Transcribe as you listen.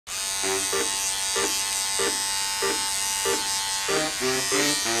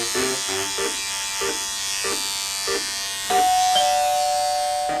Welcome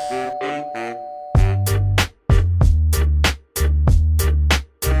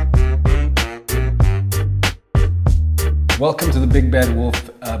to the Big Bad Wolf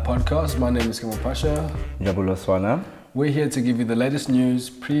podcast. My name is Kamo Swana. We're here to give you the latest news,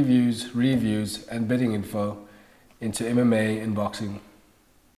 previews, reviews, and betting info into MMA and boxing.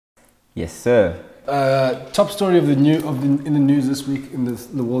 Yes, sir. Top story of in the news this week in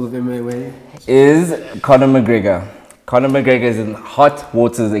the world of MMA is Conor McGregor. Conor McGregor is in hot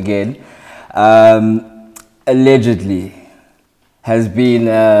waters again. Allegedly has been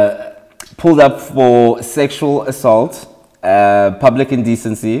pulled up for sexual assault. Public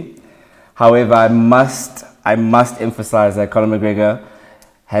indecency. However, I must emphasize that Conor McGregor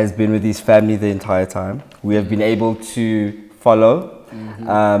has been with his family the entire time. We have been able to follow him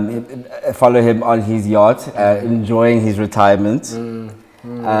on his yacht, enjoying his retirement.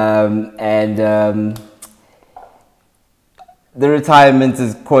 The retirement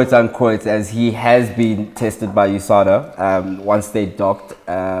is quote unquote as he has been tested by USADA once they docked,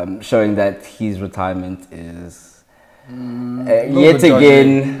 showing that his retirement is yet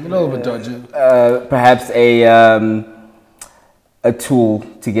again, perhaps a tool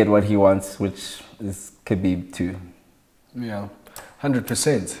to get what he wants, which could be too. Yeah,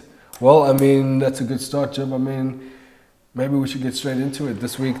 100%. Well, I mean, that's a good start, Jim. I mean, maybe we should get straight into it.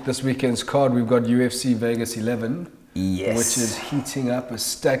 This weekend's card, we've got UFC Vegas 11, yes, which is heating up, a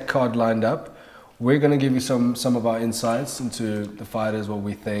stacked card lined up. We're going to give you some of our insights into the fighters, what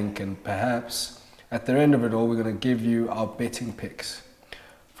we think, and perhaps at the end of it all, we're going to give you our betting picks.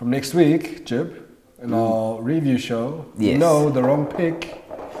 From next week, Jib, in our review show, yes, the wrong pick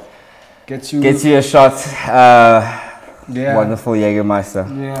gets you a shot. Wonderful Jägermeister.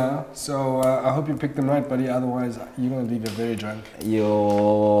 Yeah, so I hope you picked them right, buddy. Otherwise, you're going to leave it very drunk.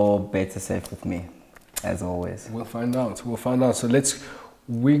 You're better safe with me, as always. We'll find out. So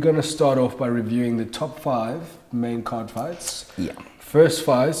we're going to start off by reviewing the top 5 main card fights. Yeah. First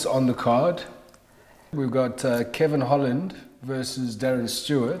fights on the card. We've got Kevin Holland versus Darren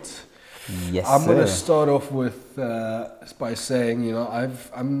Stewart. Yes, I'm going to start off with by saying,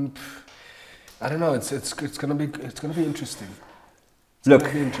 I don't know. It's going to be interesting. Look,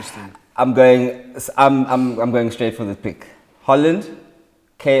 I'm going straight for the pick. Holland,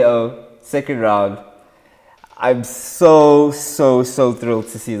 KO, second round. I'm so thrilled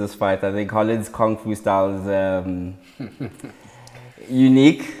to see this fight. I think Holland's kung fu style is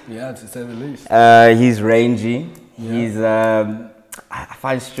unique. Yeah, to say the least. He's rangy. Yeah. He's I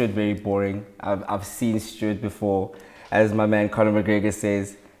find Stewart very boring. I've seen Stewart before. As my man Conor McGregor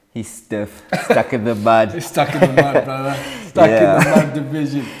says, he's stiff, stuck in the mud. He's stuck in the mud, brother. Stuck in the mud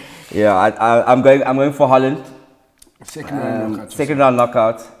division. Yeah, I'm going for Holland. Second round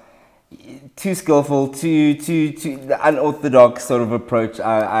knockout. Too skillful, too the unorthodox sort of approach.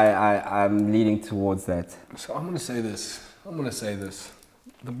 I'm leaning towards that. So I'm going to say this.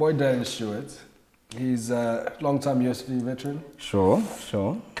 The boy Darren Stewart, he's a long-time UFC veteran. Sure.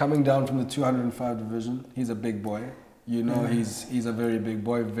 Coming down from the 205 division, he's a big boy. He's a very big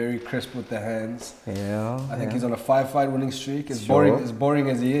boy, very crisp with the hands. Yeah. I think he's on a 5-fight winning streak. As boring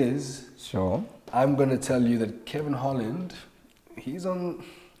as he is. Sure. I'm going to tell you that Kevin Holland, he's on.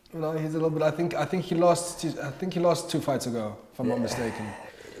 He's a little bit. I think he lost 2 fights ago, if I'm not mistaken.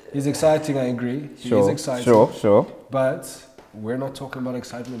 He's exciting. I agree. He's exciting. Sure. But we're not talking about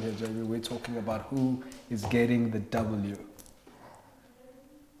excitement here, Jamie. We're talking about who is getting the W.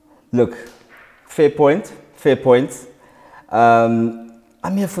 Look, fair point. I'm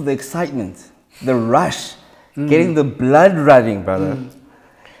here for the excitement, the rush, getting the blood running, brother.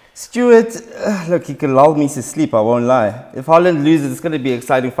 Stewart, look, he can lull me to sleep, I won't lie. If Holland loses, it's going to be an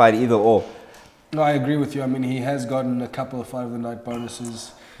exciting fight either or. No, I agree with you. I mean, he has gotten a couple of fight of the night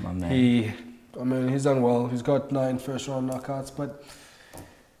bonuses. My man. He's done well. He's got 9 first-round knockouts. But,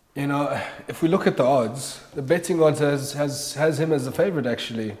 if we look at the odds, the betting odds has him as the favorite,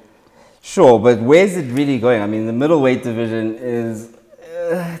 actually. Sure, but where's it really going? I mean, the middleweight division is...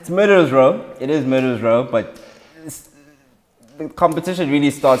 it's murderer's row. It is murderer's row, but... the competition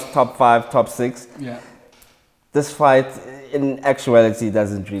really starts top 5, top 6. Yeah. This fight, in actuality,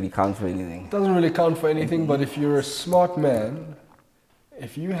 doesn't really count for anything. Doesn't really count for anything, but if you're a smart man,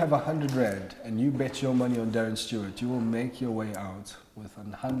 if you have 100 Rand and you bet your money on Darren Stewart, you will make your way out with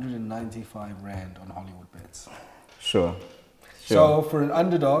 195 Rand on Hollywood bets. Sure. So for an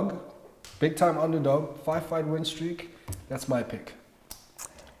underdog, big time underdog, 5-fight win streak, that's my pick.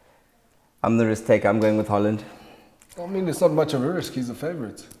 I'm the risk taker. I'm going with Holland. I mean, it's not much of a risk. He's a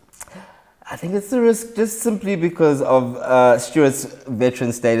favorite. I think it's a risk just simply because of Stuart's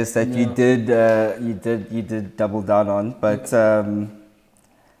veteran status that you did double down on. But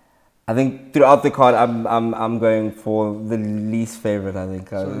I think throughout the card, I'm going for the least favorite. I think.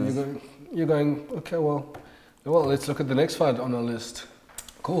 So you're going. Okay, well, let's look at the next fight on our list.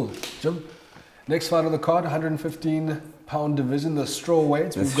 Cool, Jim. Next fight on the card, 115-pound division, the straw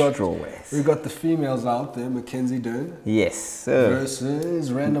weights. We've got the females out there, Mackenzie Dern. Yes, sir.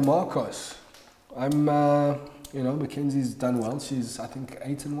 Versus Randa Marcos. Mackenzie's done well. She's, I think,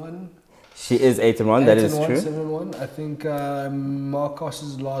 8-1. She is 8-1. That is true. 7-1. I think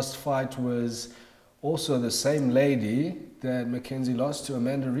Marcos's last fight was also the same lady that Mackenzie lost to,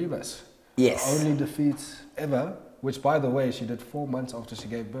 Amanda Ribas. Yes. Her only defeat ever, which, by the way, she did 4 months after she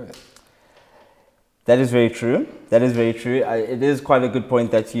gave birth. That is very true. That is very true. It is quite a good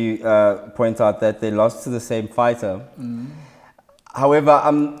point that you point out that they lost to the same fighter. However,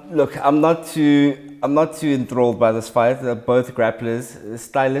 I'm not too enthralled by this fight. They're both grapplers.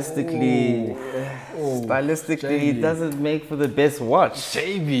 Stylistically, it doesn't make for the best watch.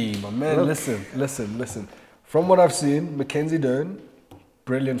 JB, my man, listen. From what I've seen, Mackenzie Dern,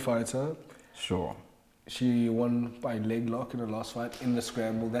 brilliant fighter. Sure. She won by leg lock in her last fight in the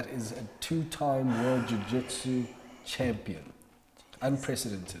scramble. That is a 2-time World Jiu-Jitsu champion.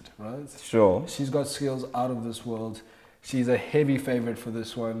 Unprecedented, right? Sure. She's got skills out of this world. She's a heavy favorite for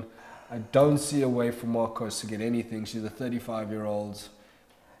this one. I don't see a way for Marcos to get anything. She's a 35-year-old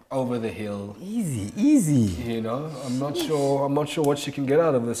over the hill. Easy. You know, I'm not sure what she can get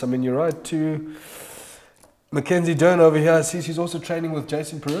out of this. I mean, you're right too. Mackenzie Dern over here, I see she's also training with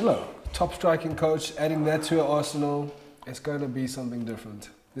Jason Perillo, top striking coach, adding that to her arsenal. It's going to be something different.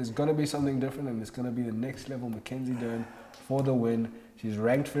 There's going to be something different, and it's going to be the next level Mackenzie Dern for the win. She's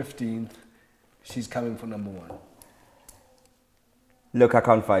ranked 15th. She's coming for number 1. Look, I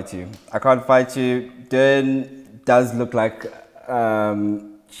can't fight you. Dern does look like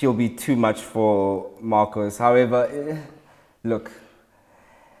she'll be too much for Marcos. However, look,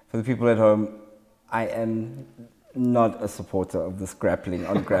 for the people at home, I am not a supporter of this grappling.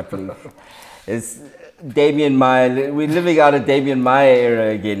 It's Damian Maya. We're living out a Damian Maya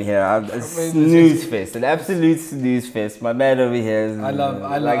era again here. Snooze fest, an absolute snooze fest. My man over here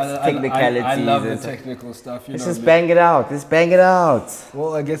likes technicalities. I love the technical stuff. Let's just bang it out.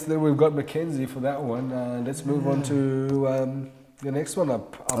 Well, I guess then we've got Mackenzie for that one. Let's move on to the next one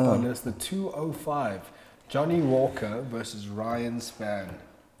up on this, the 205. Johnny Walker versus Ryan Spann.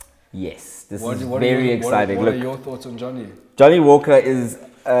 Yes, this is very exciting. What are your thoughts on Johnny? Johnny Walker is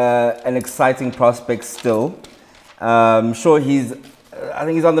an exciting prospect still. Sure, I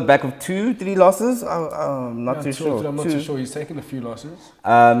think he's on the back of 2-3 losses. I'm not too sure. I'm not too sure. He's taken a few losses.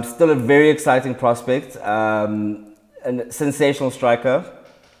 Still a very exciting prospect. A sensational striker.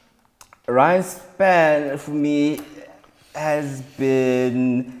 Ryan Spann, for me, has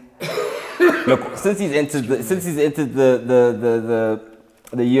been look since he's entered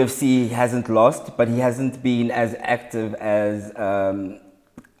the UFC. He hasn't lost, but he hasn't been as active as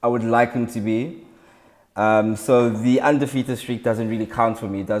I would like him to be. So the undefeated streak doesn't really count for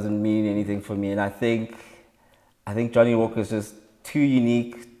me. It doesn't mean anything for me. And I think Johnny Walker is just too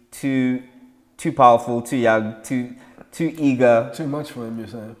unique, too powerful, too young, too eager. Too much for him, you're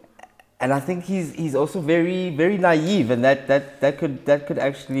saying? And I think he's also very, very naive, and that could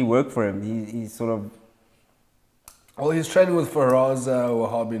actually work for him. He's sort of. Well, he's training with Faraz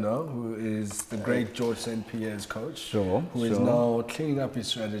Wahhabi now, who is the great George St. Pierre's coach. Sure. Who is now cleaning up his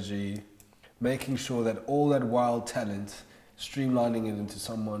strategy, making sure that all that wild talent, streamlining it into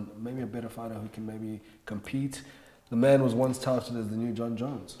someone, maybe a better fighter who can maybe compete. The man was once touted as the new John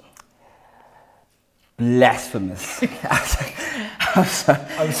Jones. Blasphemous.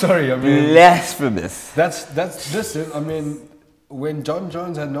 I'm sorry. I mean, blasphemous. That's listen. I mean, when John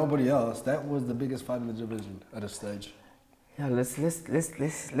Jones had nobody else, that was the biggest fight in the division at a stage. Yeah, let's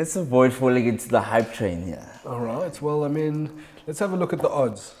avoid falling into the hype train here. All right. Well, I mean, let's have a look at the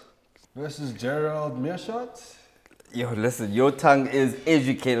odds. Versus Gerald Meerschaert. Yo, listen, your tongue is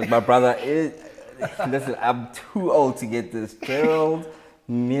educated, my brother. Listen, I'm too old to get this. Gerald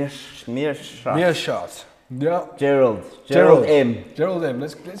Meerschaert. Meerschaert. Yeah. Gerald M. Gerald M.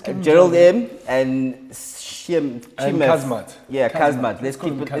 Let's give him Gerald M. and Kazmat. Yeah, Kazmat. Let's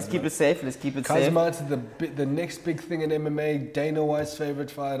keep it safe. Kazmat, the next big thing in MMA. Dana White's favorite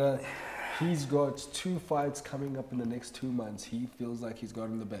fighter. He's got 2 fights coming up in the next 2 months. He feels like he's got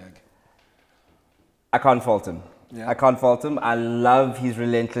in the bag. I can't fault him. Yeah. I can't fault him. I love his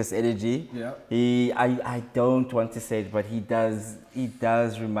relentless energy. Yeah. I don't want to say it, but he does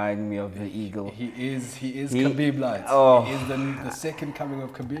remind me of the Eagle. He is Khabib light. Oh. He is the second coming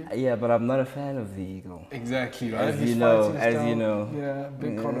of Khabib. Yeah, but I'm not a fan of the Eagle. Exactly, right? As you know. Yeah,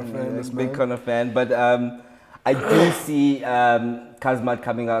 big Conor fan, this man. Big Conor fan. But I do see Kazmat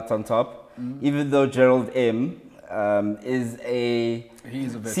coming out on top. Even though Gerald M is a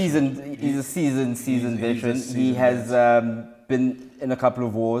seasoned veteran. He has been in a couple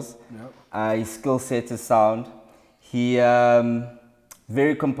of wars. Yep. His skill set is sound. He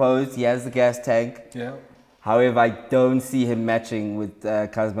very composed. He has the gas tank. Yeah. However, I don't see him matching with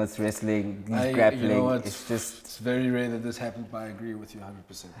Kazmat's wrestling, his grappling. You know what? It's very rare that this happens, but I agree with you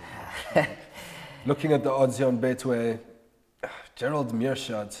 100%. Looking at the odds here on Betway, Gerald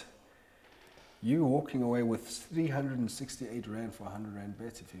Meerschaert, you walking away with 368 Rand for 100 Rand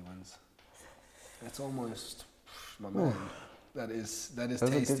bet if he wins. That's almost, my man. That is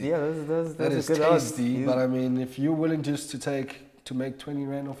tasty. That is tasty. But I mean, if you're willing just to make 20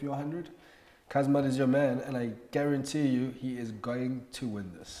 Rand off your 100, Kazmat is your man, and I guarantee you he is going to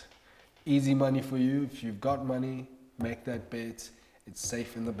win this. Easy money for you. If you've got money, make that bet. It's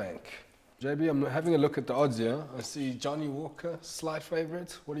safe in the bank. JB, I'm having a look at the odds here. I see Johnny Walker, slight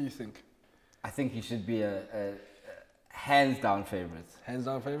favorite. What do you think? I think he should be a hands down favorite. Hands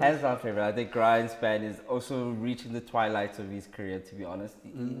down favorite? Hands down favorite. I think Greenspan is also reaching the twilight of his career, to be honest.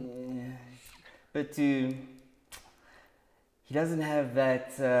 But he doesn't have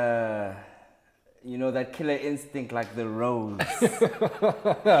that, that killer instinct like the Rose.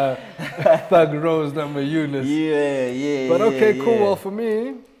 Thug Rose number Eunice. Yeah. But okay, cool. Well, for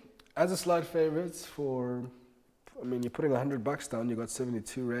me, as a slight favorite you're putting $100 down, you got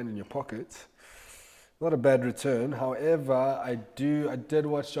 72 Rand in your pocket. Not a bad return. However, I did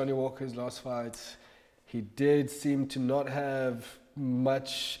watch Johnny Walker's last fight. He did seem to not have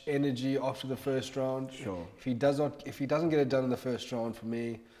much energy after the first round. Sure. If he doesn't get it done in the first round, for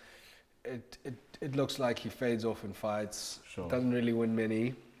me, it looks like he fades off in fights. Sure. Doesn't really win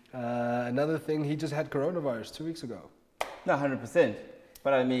many. Another thing, he just had coronavirus 2 weeks ago. No, 100%.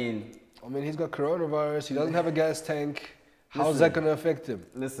 But I mean, he's got coronavirus. He doesn't have a gas tank. How's that going to affect him?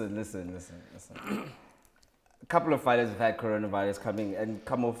 Listen. A couple of fighters have had coronavirus and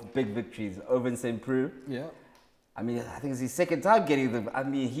come off big victories. Ovin St. Preux. Yeah. I think it's his second time getting them.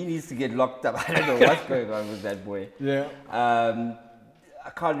 He needs to get locked up. I don't know what's going on with that boy. Yeah.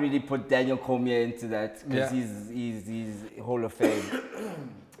 I can't really put Daniel Cormier into that because he's Hall of Fame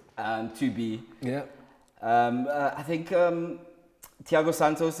to be. Yeah. I think Thiago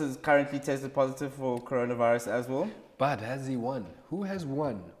Santos is currently tested positive for coronavirus as well. But has he won? Who has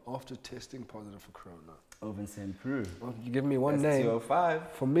won after testing positive for corona? Ovin St. Preux. Well, you give me one name.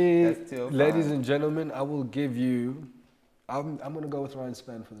 205. For me, ladies and gentlemen, I will give you. I'm going to go with Ryan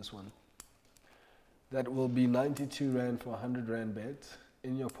Spann for this one. That will be 92 Rand for 100 Rand bet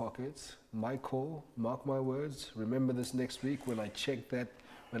in your pockets. My call. Mark my words. Remember this next week when I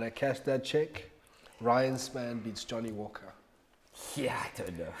cash that check. Ryan Spann beats Johnny Walker. Yeah, I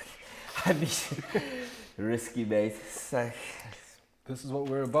don't know. Risky, mate. This is what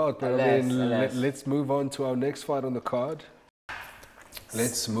we're about, but let's move on to our next fight on the card.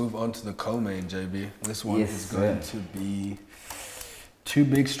 Let's move on to the co-main, JB. This one is going to be two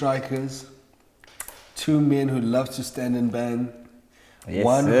big strikers, two men who love to stand and bang.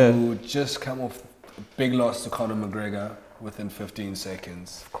 One who just come off a big loss to Conor McGregor within 15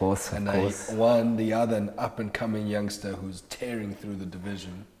 seconds. Of course, the other, an up-and-coming youngster who's tearing through the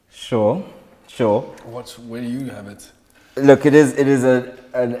division. Sure. Where do you have it? Look, it is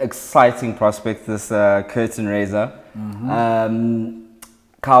an exciting prospect, this curtain raiser.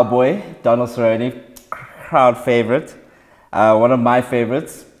 Cowboy, Donald Cerrone, crowd favorite, one of my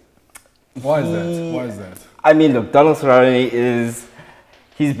favorites. Why is that? Look, Donald Cerrone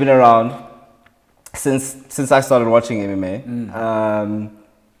he's been around since I started watching MMA.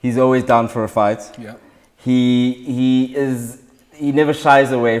 He's always down for a fight. Yeah. He never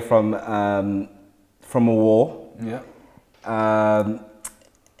shies away from a war. Yeah.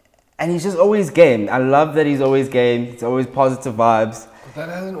 And he's just always game. I love that he's always game. He's always positive vibes. But that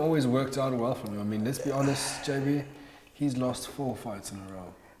hasn't always worked out well for him. Let's be honest, JB, he's lost 4 fights in a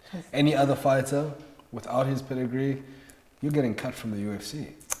row. Any other fighter without his pedigree, you're getting cut from the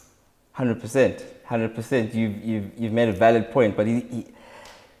UFC. 100%. You've made a valid point, but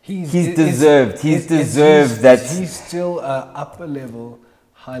he's deserved that. He's still an upper level,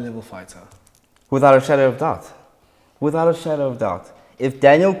 high level fighter. Without a shadow of doubt. Without a shadow of doubt. If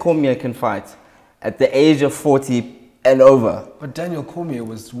Daniel Cormier can fight at the age of 40 and over. But Daniel Cormier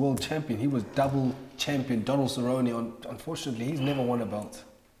was world champion. He was double champion. Donald Cerrone, unfortunately, he's never won a belt.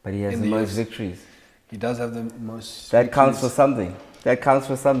 But he has in the the most UFC. victories. He does have the most That counts for victories. something. That counts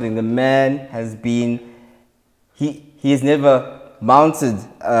for something. The man has been, he has never mounted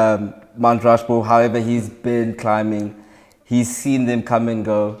Mount Rushmore. However, he's been climbing. He's seen them come and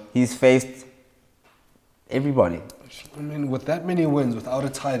go. He's faced everybody. I mean, with that many wins without a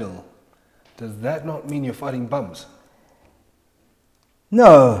title, does that not mean you're fighting bums?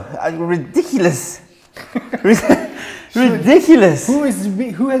 No, ridiculous. Ridiculous. Who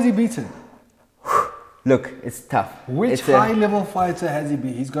has he beaten? Look, it's tough. Which It's high-level fighter has he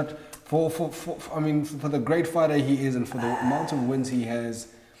beat? He's got for the great fighter he is, and for the amount of wins he has,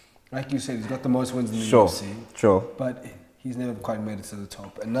 like you said, he's got the most wins in the UFC. Sure. But he's never quite made it to the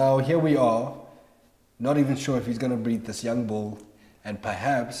top. And now here we are, not even sure if he's going to beat this young bull and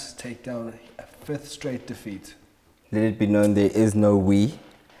perhaps take down a 5th straight defeat. Let it be known there is no we.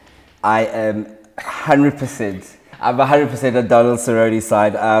 I am 100%. I'm 100% on Donald Cerrone's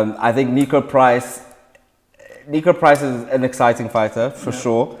side. I think Nico Price is an exciting fighter for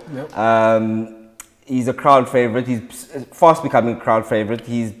sure. Yep. He's a crowd favorite. He's fast becoming a crowd favorite.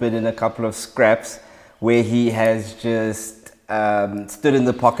 He's been in a couple of scraps where he has just stood in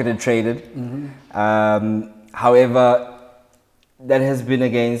the pocket and traded. However, that has been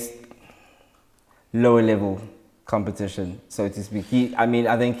against lower level competition, so to speak.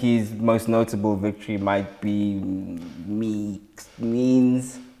 I think his most notable victory might be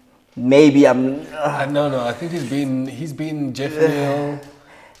Means. Maybe I'm. No. I think he's been Jeff Neal.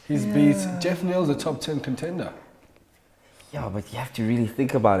 He's beat Jeff Neal's a top 10 contender. Yeah, but you have to really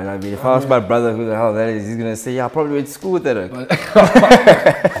think about it. I mean, if I ask my brother who the hell that is, he's gonna say, "Yeah, I probably went to school with that."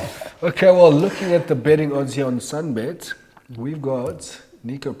 Okay, well, looking at the betting odds here on Sunbet, we've got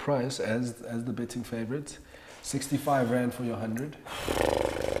Nico Price as the betting favorite, 65 Rand for your 100.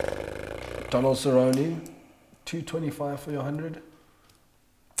 Donald Cerrone, 225 for your 100.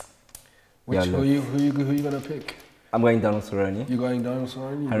 Who are you gonna pick? I'm going Donald Cerrone. You're going Donald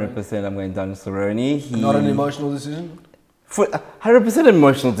Cerrone? 100%. I'm going Donald Cerrone. Not an emotional decision? 100%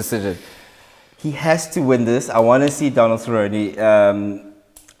 emotional decision. He has to win this. I want to see Donald Cerrone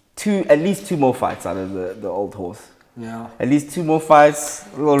at least 2 more fights out of the old horse. Yeah. At least 2 more fights.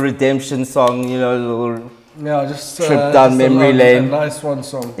 A little redemption song, little just trip down memory lane. A nice one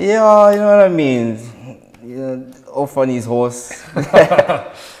song. Yeah, you know what I mean. Off on his horse.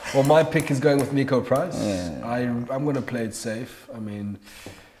 Well, my pick is going with Nico Price. Yeah. I'm going to play it safe. I mean,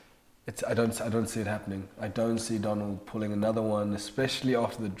 I don't see it happening. I don't see Donald pulling another one, especially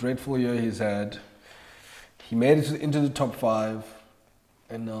after the dreadful year he's had. He made it into the top 5,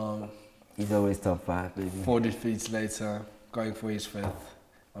 and now he's always top 5, baby. 4 defeats later, going for his 5th.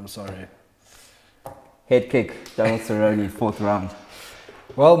 I'm sorry. Head kick, Donald Cerrone, 4th round.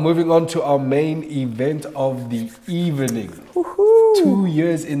 Well, moving on to our main event of the evening. Woohoo! 2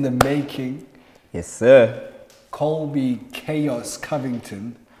 years in the making. Yes, sir. Colby Chaos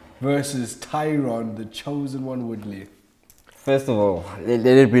Covington versus Tyron, the chosen one, Woodley. First of all, let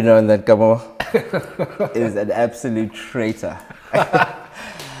it be known that Kamo is an absolute traitor.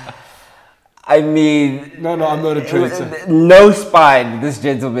 I mean... No, I'm not a traitor. No spine this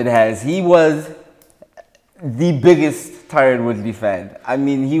gentleman has. He was the biggest Tyron Woodley fan. I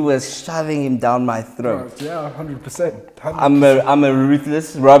mean, he was shoving him down my throat. Yeah, 100%. I'm a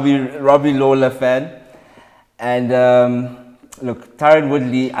ruthless Robbie Lawler fan. And look, Tyron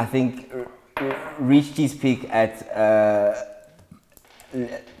Woodley, I think, reached his peak at a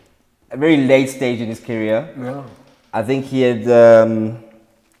very late stage in his career. Yeah. I think he had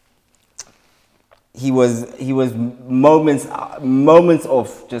he was moments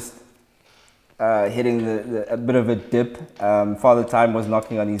off just hitting a bit of a dip. Father Time was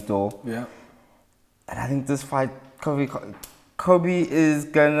knocking on his door. Yeah. And I think this fight, Kobe is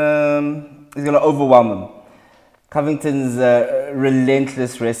gonna overwhelm him. Covington's a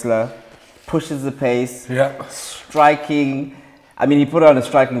relentless wrestler, pushes the pace, striking. I mean, he put on a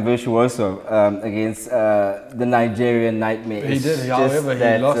striking virtuoso against the Nigerian Nightmare. He did. However,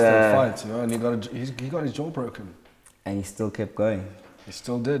 he lost that fight, and he got his jaw broken. And he still kept going. He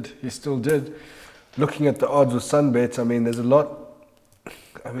still did. He still did. Looking at the odds with Sunbet, I mean, there's a lot.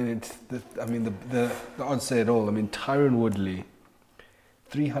 I mean, the odds say it all. I mean, Tyron Woodley,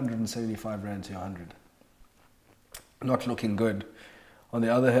 375 Rand to 100. Not looking good. On the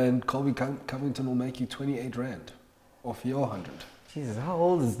other hand, Colby Covington will make you 28 Rand off your 100. Jesus, how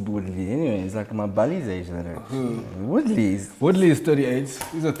old is Woodley anyway? He's like my buddy's age. Who? Woodley is 38.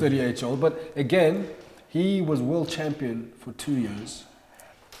 He's a 38-year-old. But again, he was world champion for 2 years.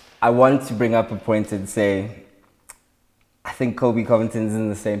 I want to bring up a point and say, I think Colby Covington's in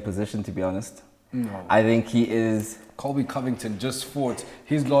the same position, to be honest. No. I think he is. Colby Covington just fought.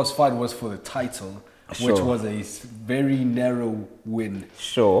 His last fight was for the title, which Sure. was a very narrow win.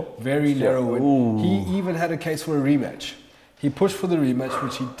 Sure. Very narrow win. Ooh. He even had a case for a rematch. He pushed for the rematch,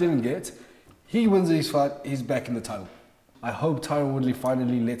 which he didn't get. He wins his fight, he's back in the title. I hope Tyron Woodley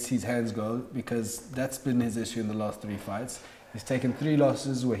finally lets his hands go, because that's been his issue in the last 3 fights. He's taken 3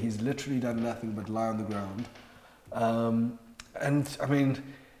 losses where he's literally done nothing but lie on the ground. And I mean,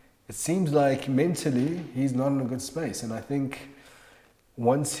 it seems like mentally he's not in a good space. And I think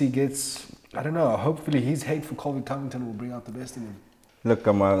once he gets, I don't know, hopefully his hate for Colby Covington will bring out the best in him. Look,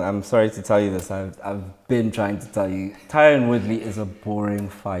 I'm sorry to tell you this. I've been trying to tell you. Tyron Woodley is a boring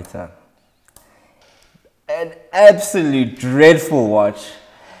fighter. An absolute dreadful watch.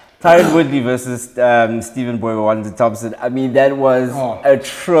 Tyron Woodley versus Stephen Boyewanda Thompson. I mean, that was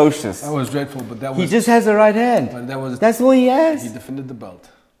atrocious. That was dreadful, but that was... He just has a right hand. But that's all he has. He defended the belt.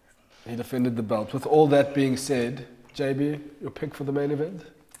 He defended the belt. With all that being said, JB, your pick for the main event?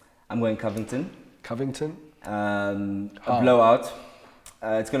 I'm going Covington. Covington? A blowout.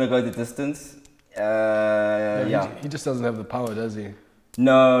 It's going to go the distance. He just doesn't have the power, does he?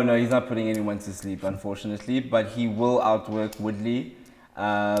 No, he's not putting anyone to sleep, unfortunately. But he will outwork Woodley.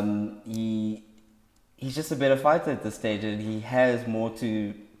 He's just a better fighter at this stage, and he has more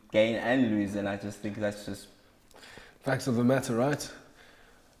to gain and lose. And I just think that's just facts of the matter, right?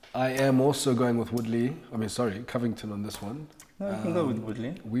 I am also going with Covington on this one. No, you can go with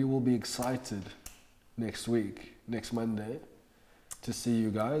Woodley. We will be excited next week, next Monday, to see you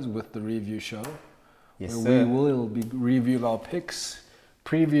guys with the review show. Yes, where sir. we will be reviewing our picks,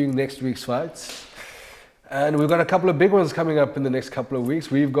 previewing next week's fights. And we've got a couple of big ones coming up in the next couple of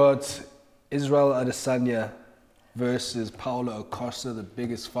weeks. We've got Israel Adesanya versus Paulo Acosta, the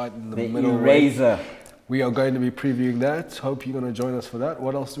biggest fight in the middle eraser. We are going to be previewing that. Hope you're going to join us for that.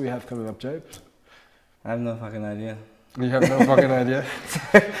 What else do we have coming up, Japes? I have no fucking idea. You have no fucking idea?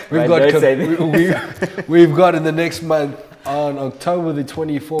 We've we've got in the next month, on October the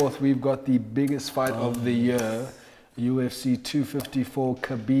 24th, we've got the biggest fight of the year, UFC 254,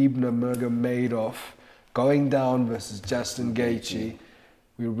 Khabib Nurmagomedov, going down versus Justin Gaethje.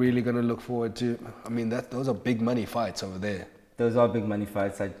 We're really going to look forward to, I mean, those are big money fights over there. Those are big money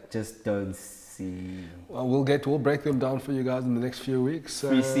fights. I just don't see. Well, we'll break them down for you guys in the next few weeks.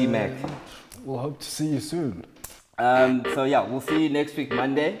 Free C-Mac. We'll hope to see you soon. So yeah, we'll see you next week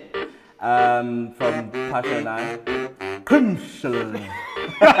Monday. From Phasha and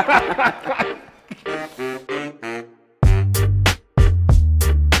I.